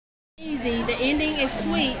Easy. The ending is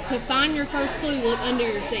sweet. To find your first clue, look under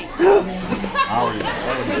your seat.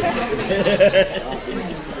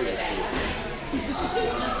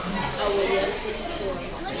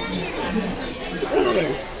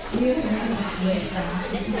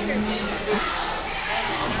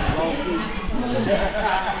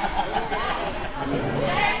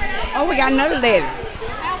 Oh, we got another letter.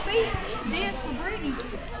 Alfie, this for Brittany.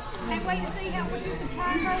 Can't wait to see what you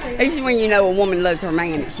surprise her with. This is when you know a woman loves her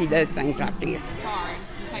man that she does things like this. Sorry,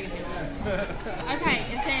 I'm taking this. Okay,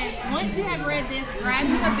 it says, once you have read this, grab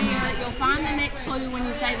you a beer. You'll find the next clue when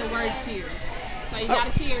you say the word cheers. So you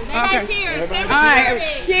got to cheers. Everybody Okay. cheers. All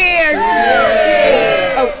right, cheers.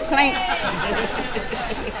 Oh, clink.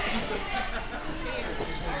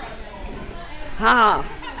 Ha.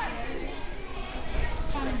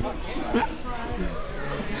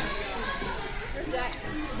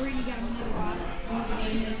 Brittany got another bottle.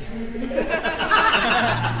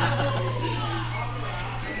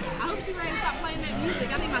 I hope she's ready to stop playing that music.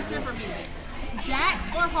 I need my stripper music. Jax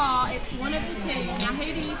or Hall, it's one of the two. Now, who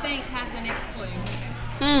do you think has the next clue?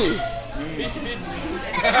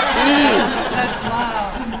 That's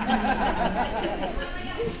wild.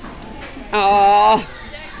 Oh,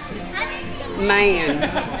 man.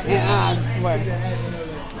 Yeah, I swear.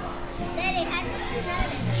 Daddy, how did you know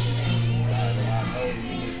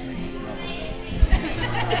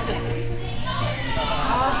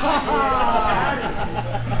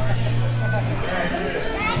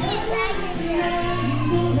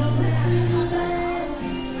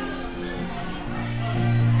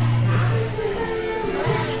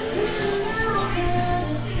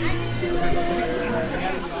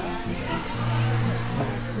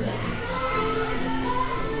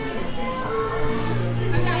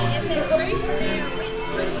Okay, it says truth or dare. Which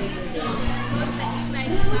clue will you choose? The choice that you make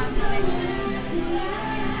decides the next clue.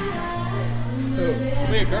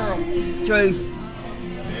 Be a girl. Truth.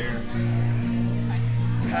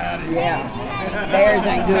 Yeah. Theirs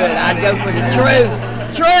ain't good. I'd go for the truth.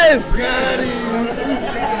 Truth.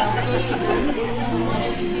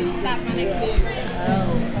 Decides my next clue.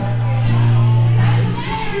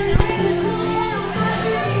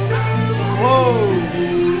 Whoa.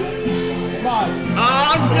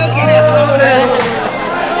 Oh, look at that.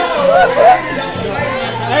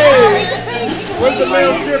 Hey, where's the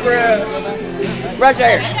male stripper at? Right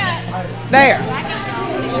there. There.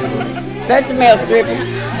 That's the male stripper.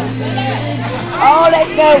 Oh,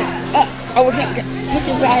 let's go. Oh, we can't put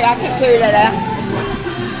this right here. I can't clear that out.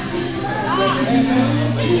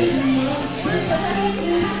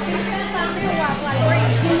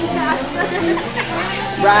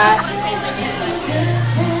 Right.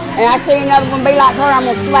 And I see another one be like her, I'm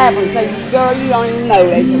gonna slap him. So, girl, you don't even know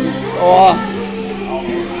that. Oh.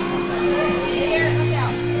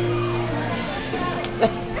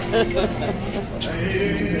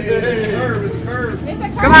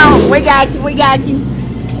 Come on, we got you, we got you.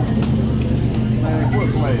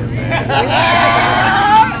 Quit playing, man.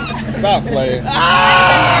 Stop playing.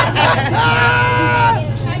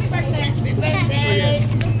 Happy birthday.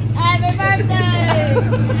 Happy birthday.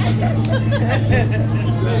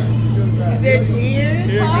 There she is.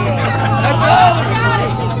 Here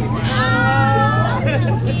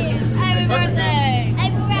Happy birthday.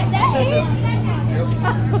 Happy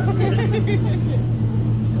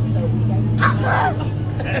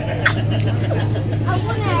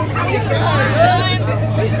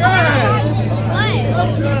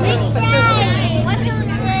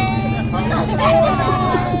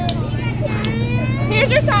Here's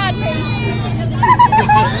your side piece.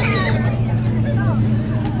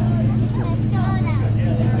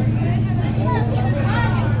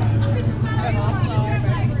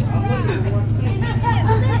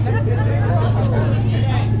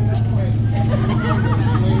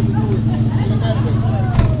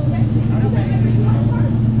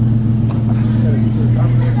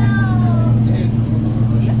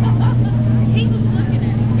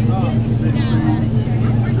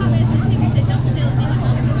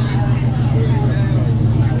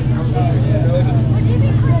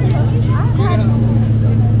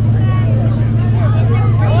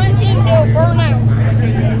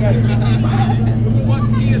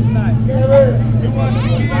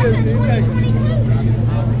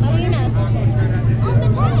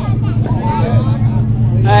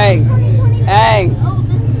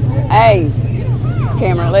 Hey,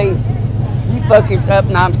 Cameron Lee, you fuck this up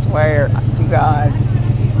and I swear to God.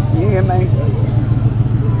 You hear me?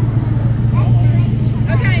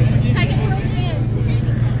 Okay, take it from the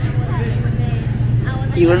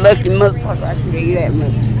end. You a lucky motherfucker, I can tell you that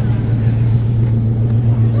much.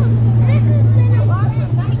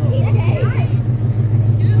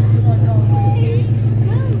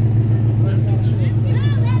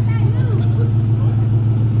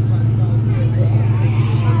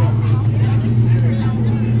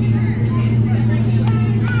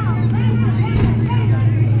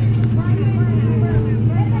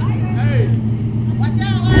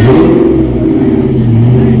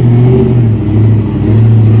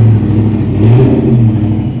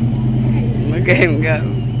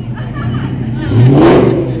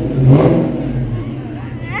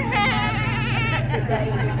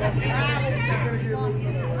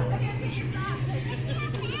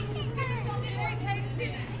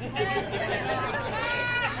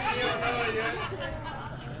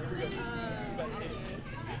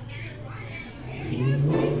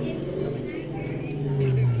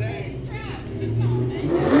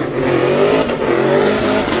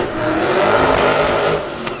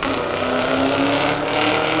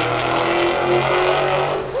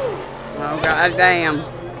 damn.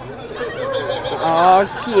 Oh,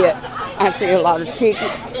 shit. I see a lot of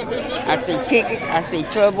tickets. I see tickets. I see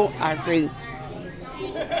trouble. I see...